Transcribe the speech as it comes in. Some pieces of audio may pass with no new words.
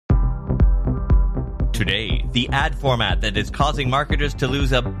Today, the ad format that is causing marketers to lose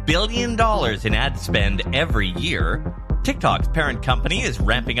 $1 billion in ad spend every year. TikTok's parent company is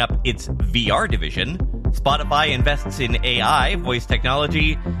ramping up its VR division. Spotify invests in AI, voice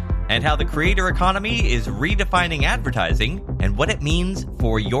technology, and how the creator economy is redefining advertising and what it means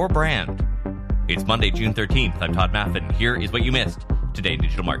for your brand. It's Monday, June 13th. I'm Todd Maffin. Here is what you missed today in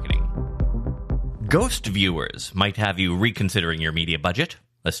digital marketing. Ghost viewers might have you reconsidering your media budget.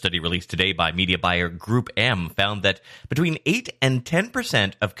 A study released today by media buyer Group M found that between 8 and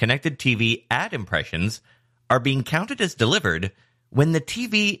 10% of connected TV ad impressions are being counted as delivered when the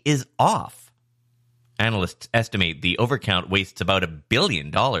TV is off. Analysts estimate the overcount wastes about $1 billion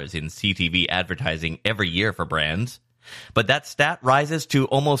in CTV advertising every year for brands, but that stat rises to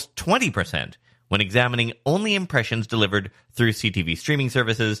almost 20% when examining only impressions delivered through CTV streaming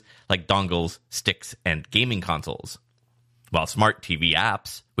services like dongles, sticks, and gaming consoles. While smart TV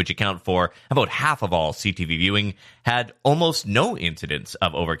apps, which account for about half of all CTV viewing, had almost no incidents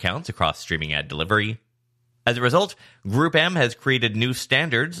of overcounts across streaming ad delivery. As a result, Group M has created new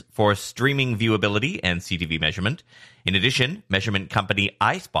standards for streaming viewability and CTV measurement. In addition, measurement company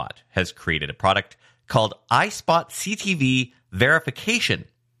iSpot has created a product called iSpot CTV Verification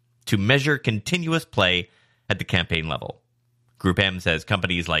to measure continuous play at the campaign level. Group M says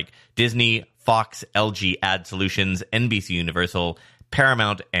companies like Disney, Fox, LG Ad Solutions, NBC Universal,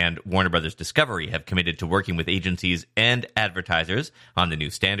 Paramount, and Warner Bros. Discovery have committed to working with agencies and advertisers on the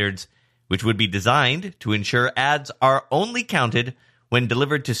new standards, which would be designed to ensure ads are only counted when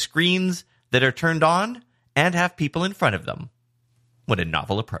delivered to screens that are turned on and have people in front of them. What a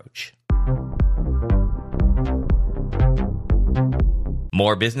novel approach.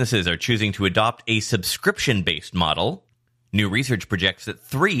 More businesses are choosing to adopt a subscription-based model. New research projects that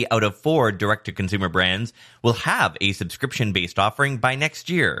 3 out of 4 direct-to-consumer brands will have a subscription-based offering by next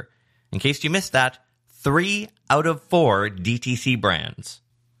year. In case you missed that, 3 out of 4 DTC brands.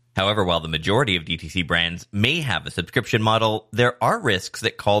 However, while the majority of DTC brands may have a subscription model, there are risks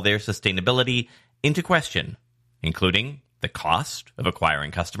that call their sustainability into question, including the cost of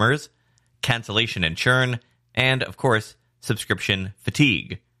acquiring customers, cancellation and churn, and, of course, subscription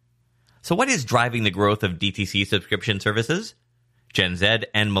fatigue. So what is driving the growth of DTC subscription services? Gen Z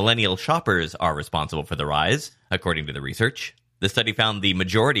and millennial shoppers are responsible for the rise, according to the research. The study found the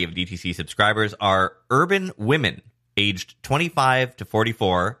majority of DTC subscribers are urban women aged 25 to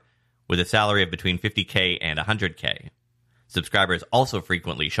 44 with a salary of between $50K and $100K. Subscribers also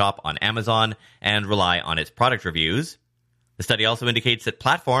frequently shop on Amazon and rely on its product reviews. The study also indicates that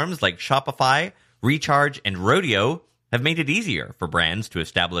platforms like Shopify, Recharge, and Rodeo have made it easier for brands to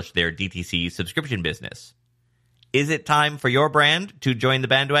establish their DTC subscription business. Is it time for your brand to join the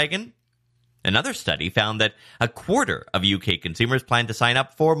bandwagon? Another study found that a quarter of UK consumers plan to sign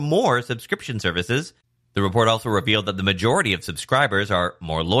up for more subscription services. The report also revealed that the majority of subscribers are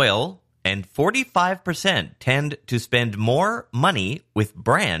more loyal, and 45% tend to spend more money with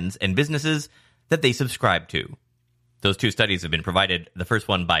brands and businesses that they subscribe to. Those two studies have been provided, the first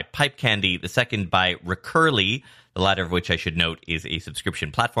one by Pipe Candy, the second by Recurly, the latter of which I should note is a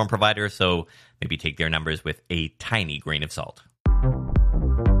subscription platform provider, so maybe take their numbers with a tiny grain of salt.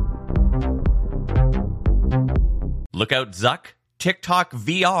 Look out, Zuck. TikTok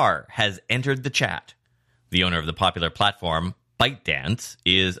VR has entered the chat. The owner of the popular platform, ByteDance,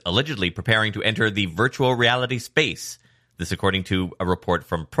 is allegedly preparing to enter the virtual reality space. This according to a report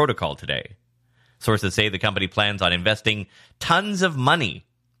from Protocol today. Sources say the company plans on investing tons of money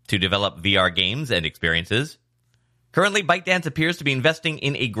to develop VR games and experiences. Currently, ByteDance appears to be investing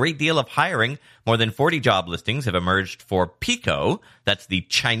in a great deal of hiring. More than 40 job listings have emerged for Pico. That's the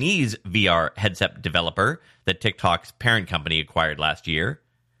Chinese VR headset developer that TikTok's parent company acquired last year.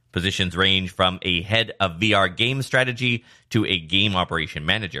 Positions range from a head of VR game strategy to a game operation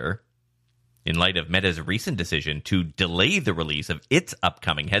manager. In light of Meta's recent decision to delay the release of its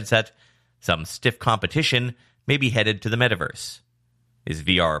upcoming headset, some stiff competition may be headed to the metaverse. Is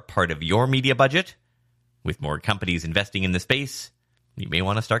VR part of your media budget? With more companies investing in the space, you may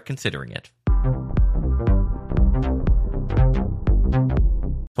want to start considering it.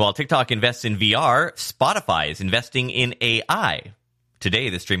 While TikTok invests in VR, Spotify is investing in AI. Today,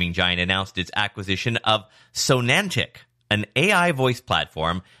 the streaming giant announced its acquisition of Sonantic, an AI voice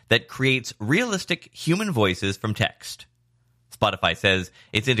platform that creates realistic human voices from text. Spotify says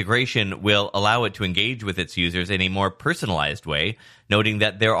its integration will allow it to engage with its users in a more personalized way, noting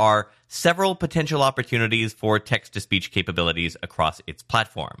that there are several potential opportunities for text-to-speech capabilities across its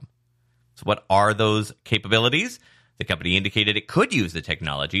platform. So what are those capabilities? The company indicated it could use the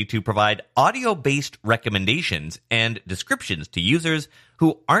technology to provide audio-based recommendations and descriptions to users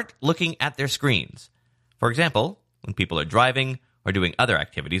who aren't looking at their screens, For example, when people are driving or doing other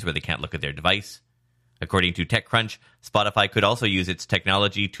activities where they can't look at their device. According to TechCrunch, Spotify could also use its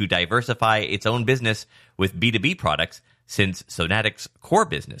technology to diversify its own business with B2B products, since Sonatic's core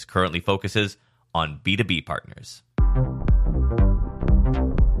business currently focuses on B2B partners.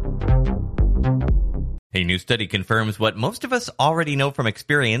 A new study confirms what most of us already know from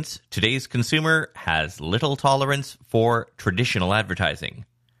experience. Today's consumer has little tolerance for traditional advertising.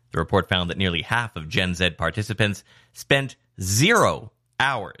 The report found that nearly half of Gen Z participants spent 0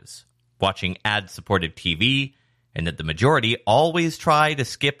 hours watching ad-supported TV, and that the majority always try to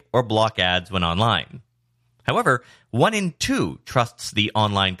skip or block ads when online. However, 1 in 2 trusts the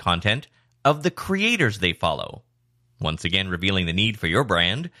online content of the creators they follow, once again revealing the need for your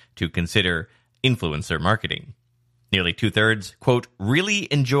brand to consider influencer marketing. Nearly 2/3, quote, really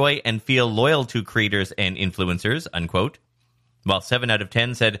enjoy and feel loyal to creators and influencers, unquote, while 7 out of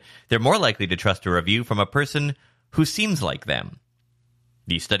 10 said they're more likely to trust a review from a person who seems like them.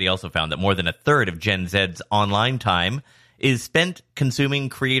 The study also found that more than 1/3 of Gen Z's online time is spent consuming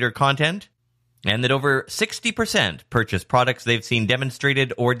creator content, and that over 60% purchase products they've seen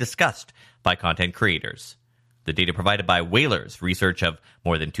demonstrated or discussed by content creators. The data provided by Whaler's research of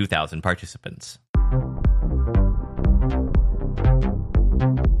more than 2,000 participants.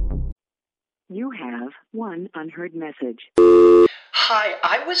 You have one unheard message. Hi,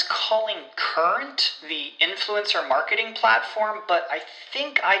 I was calling Current, the influencer marketing platform, but I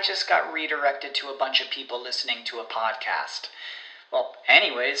think I just got redirected to a bunch of people listening to a podcast. Well,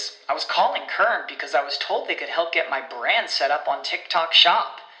 anyways, I was calling Current because I was told they could help get my brand set up on TikTok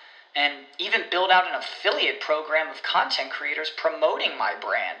Shop, and even build out an affiliate program of content creators promoting my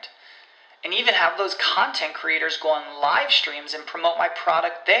brand, and even have those content creators go on live streams and promote my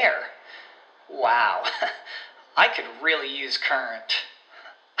product there. Wow, I could really use Current.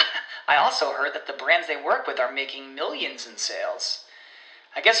 I also heard that the brands they work with are making millions in sales.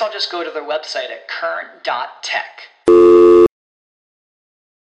 I guess I'll just go to their website at current.tech.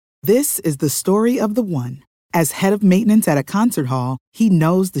 This is the story of the one. As head of maintenance at a concert hall, he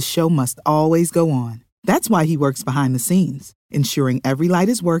knows the show must always go on. That's why he works behind the scenes, ensuring every light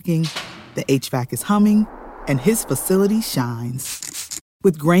is working, the HVAC is humming, and his facility shines.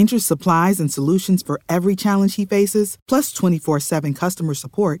 With Grainger's supplies and solutions for every challenge he faces, plus 24/7 customer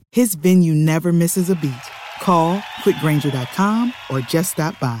support, his venue never misses a beat. Call quickgrainger.com or just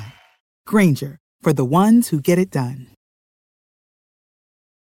stop by. Grainger, for the ones who get it done.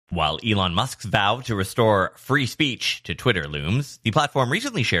 While Elon Musk's vow to restore free speech to Twitter looms, the platform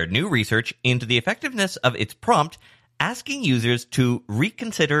recently shared new research into the effectiveness of its prompt asking users to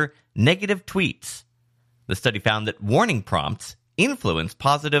reconsider negative tweets. The study found that warning prompts influence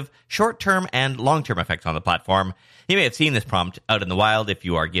positive short-term and long-term effects on the platform. You may have seen this prompt out in the wild if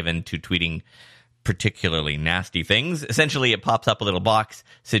you are given to tweeting particularly nasty things. Essentially, it pops up a little box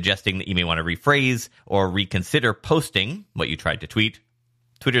suggesting that you may want to rephrase or reconsider posting what you tried to tweet.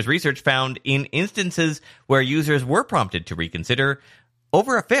 Twitter's research found in instances where users were prompted to reconsider,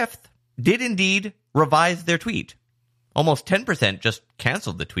 over a fifth did indeed revise their tweet. Almost 10% just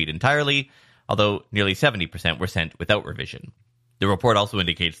canceled the tweet entirely, although nearly 70% were sent without revision. The report also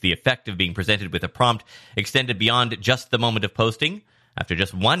indicates the effect of being presented with a prompt extended beyond just the moment of posting. After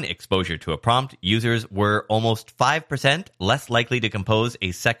just one exposure to a prompt, users were almost 5% less likely to compose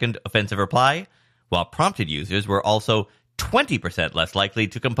a second offensive reply, while prompted users were also 20% less likely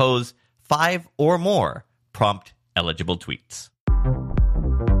to compose 5 or more prompt-eligible tweets.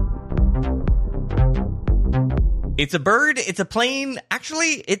 It's a bird, it's a plane,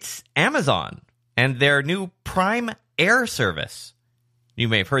 actually, it's Amazon and their new Prime Air service. You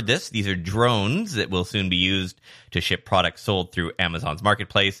may have heard this. These are drones that will soon be used to ship products sold through Amazon's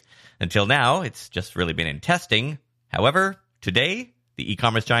marketplace. Until now, it's just really been in testing. However, today, the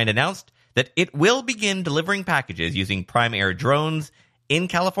e-commerce giant announced that it will begin delivering packages using Prime Air drones in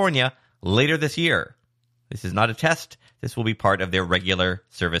California later this year. This is not a test. This will be part of their regular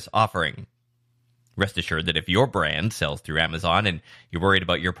service offering. Rest assured that if your brand sells through Amazon and you're worried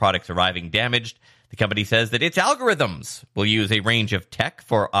about your products arriving damaged, the company says that its algorithms will use a range of tech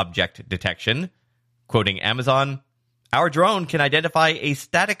for object detection. Quoting Amazon, "Our drone can identify a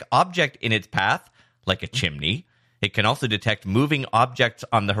static object in its path, like a chimney. It can also detect moving objects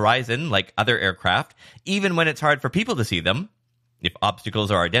on the horizon, like other aircraft, even when it's hard for people to see them. If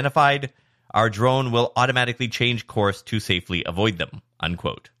obstacles are identified, our drone will automatically change course to safely avoid them,"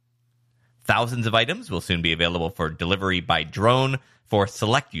 unquote. Thousands of items will soon be available for delivery by drone for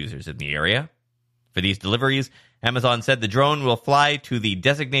select users in the area. For these deliveries, Amazon said the drone will fly to the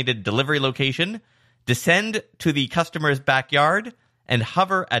designated delivery location, descend to the customer's backyard, and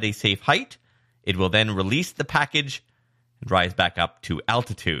hover at a safe height. It will then release the package and rise back up to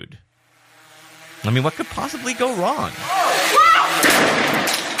altitude. I mean, what could possibly go wrong?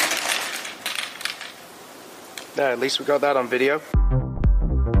 Yeah, at least we got that on video.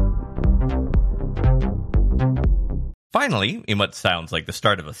 Finally, in what sounds like the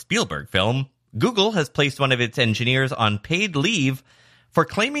start of a Spielberg film, Google has placed one of its engineers on paid leave for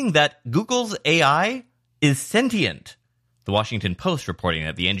claiming that Google's AI is sentient. The Washington Post reporting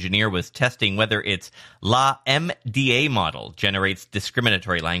that the engineer was testing whether its LaMDA model generates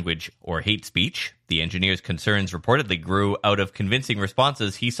discriminatory language or hate speech. The engineer's concerns reportedly grew out of convincing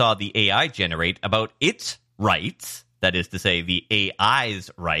responses he saw the AI generate about its rights, that is to say, the AI's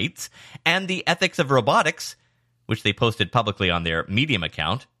rights, and the ethics of robotics, which they posted publicly on their Medium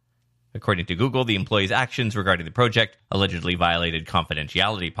account. According to Google, the employee's actions regarding the project allegedly violated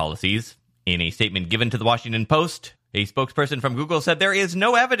confidentiality policies. In a statement given to the Washington Post, a spokesperson from Google said there is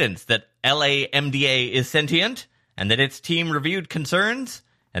no evidence that LaMDA is sentient and that its team reviewed concerns,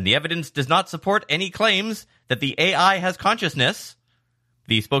 and the evidence does not support any claims that the AI has consciousness.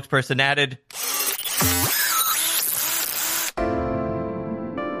 The spokesperson added,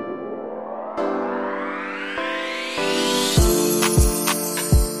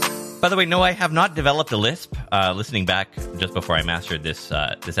 by the way, no, I have not developed a lisp. Listening back just before I mastered this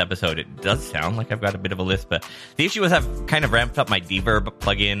episode, it does sound like I've got a bit of a lisp. But the issue is I've kind of ramped up my Deverb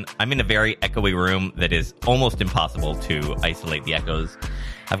plugin. I'm in a very echoey room that is almost impossible to isolate the echoes.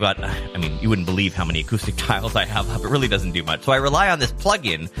 I've got, you wouldn't believe how many acoustic tiles I have up. It really doesn't do much. So I rely on this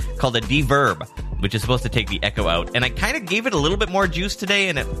plugin called a Deverb, which is supposed to take the echo out. And I kind of gave it a little bit more juice today,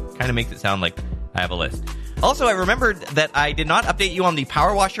 and it kind of makes it sound like I have a lisp. Also, I remembered that I did not update you on the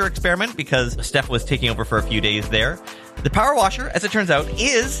power washer experiment because Steph was taking over for a few days there. The power washer, as it turns out,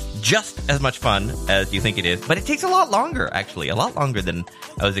 is just as much fun as you think it is, but it takes a lot longer, actually, a lot longer than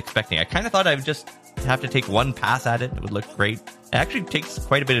I was expecting. I kind of thought I would just have to take one pass at it. It would look great. It actually takes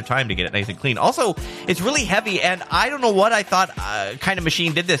quite a bit of time to get it nice and clean. Also, it's really heavy, and I don't know what I thought kind of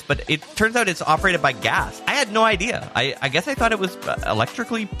machine did this, but it turns out it's operated by gas. I had no idea. I guess I thought it was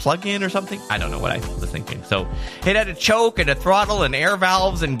electrically plugged in or something. I don't know what I was thinking. So it had a choke and a throttle and air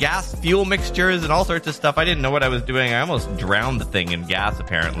valves and gas fuel mixtures and all sorts of stuff. I didn't know what I was doing. I almost drowned the thing in gas,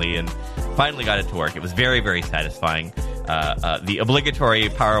 apparently, and finally got it to work. It was very, very satisfying. The obligatory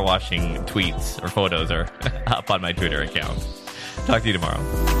power washing tweets or photos are up on my Twitter account. Talk to you tomorrow.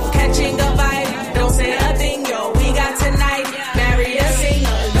 Catching a vibe, don't say a thing, yo. We got tonight, marry a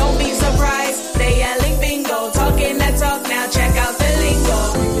singer. Don't be surprised, they yelling bingo. Talking that talk, now check out the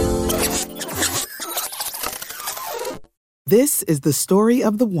lingo. This is the story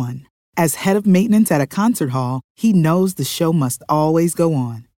of the one. As head of maintenance at a concert hall, he knows the show must always go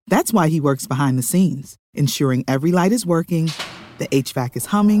on. That's why he works behind the scenes, ensuring every light is working, the HVAC is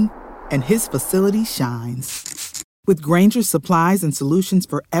humming, and his facility shines. With Grainger's supplies and solutions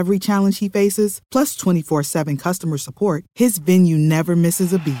for every challenge he faces, plus 24/7 customer support, his venue never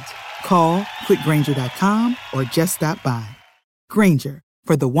misses a beat. Call quickgrainger.com or just stop by. Grainger,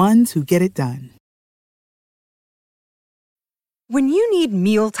 for the ones who get it done. When you need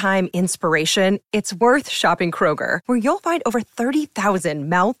mealtime inspiration, it's worth shopping Kroger, where you'll find over 30,000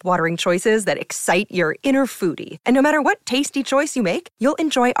 mouth-watering choices that excite your inner foodie. And no matter what tasty choice you make, you'll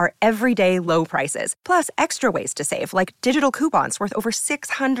enjoy our everyday low prices, plus extra ways to save, like digital coupons worth over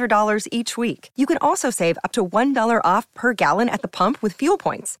 $600 each week. You can also save up to $1 off per gallon at the pump with fuel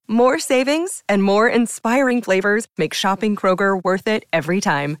points. More savings and more inspiring flavors make shopping Kroger worth it every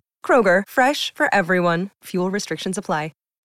time. Kroger, fresh for everyone. Fuel restrictions apply.